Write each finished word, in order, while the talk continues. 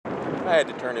I had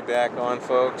to turn it back on,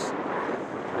 folks.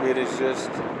 It is just,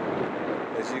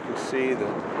 as you can see, the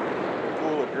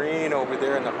pool of green over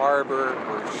there in the harbor,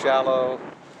 or shallow.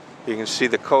 You can see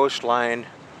the coastline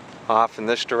off in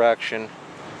this direction.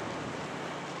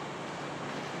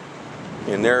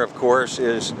 And there, of course,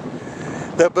 is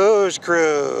the booze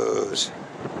cruise,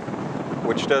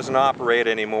 which doesn't operate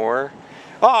anymore.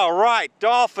 All right,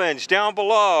 dolphins down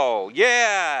below.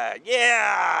 Yeah,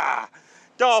 yeah,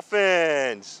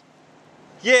 dolphins.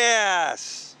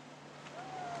 Yes.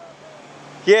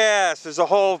 Yes, there's a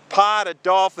whole pod of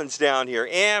dolphins down here.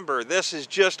 Amber, this is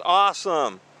just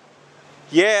awesome.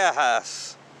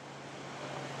 Yes.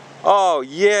 Oh,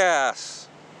 yes.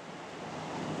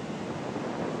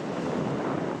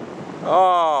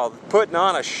 Oh, putting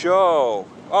on a show.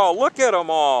 Oh, look at them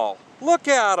all. Look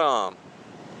at them.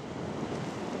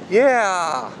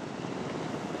 Yeah.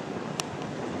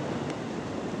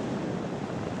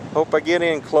 Hope I get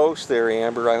in close there,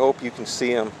 Amber. I hope you can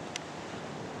see them.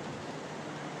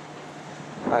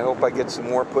 I hope I get some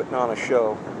more putting on a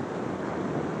show.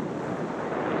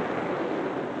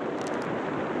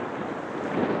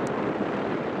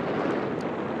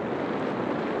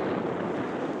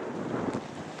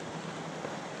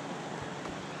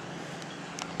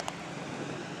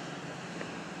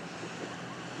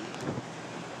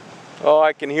 Oh,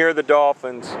 I can hear the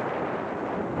dolphins.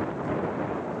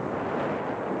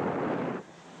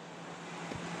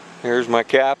 Here's my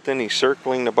captain. He's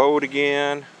circling the boat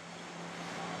again.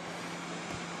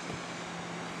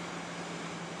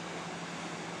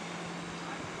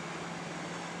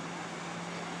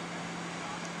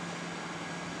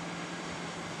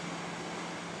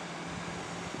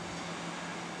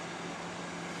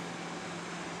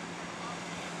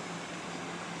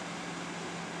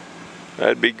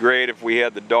 That'd be great if we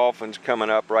had the dolphins coming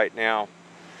up right now,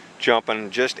 jumping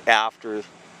just after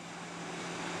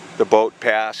the boat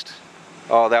passed.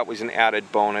 Oh, that was an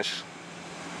added bonus.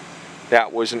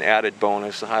 That was an added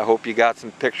bonus. I hope you got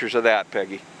some pictures of that,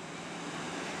 Peggy.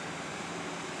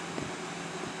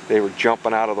 They were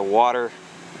jumping out of the water.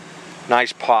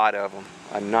 Nice pod of them.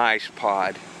 A nice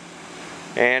pod.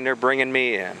 And they're bringing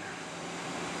me in.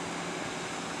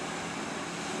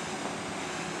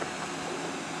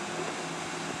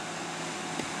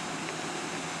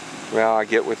 Well, I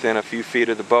get within a few feet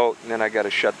of the boat and then I got to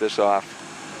shut this off.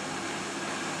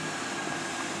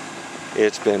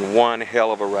 It's been one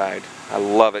hell of a ride. I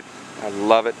love it. I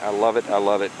love it. I love it. I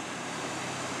love it.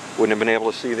 Wouldn't have been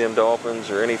able to see them dolphins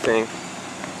or anything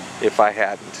if I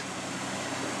hadn't.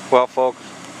 Well, folks,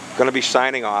 going to be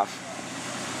signing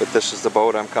off, but this is the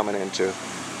boat I'm coming into.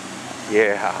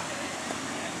 Yeah.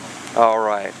 All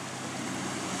right.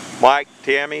 Mike,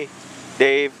 Tammy,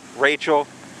 Dave, Rachel,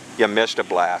 you missed a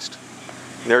blast.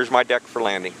 And there's my deck for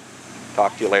landing.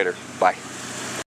 Talk to you later. Bye.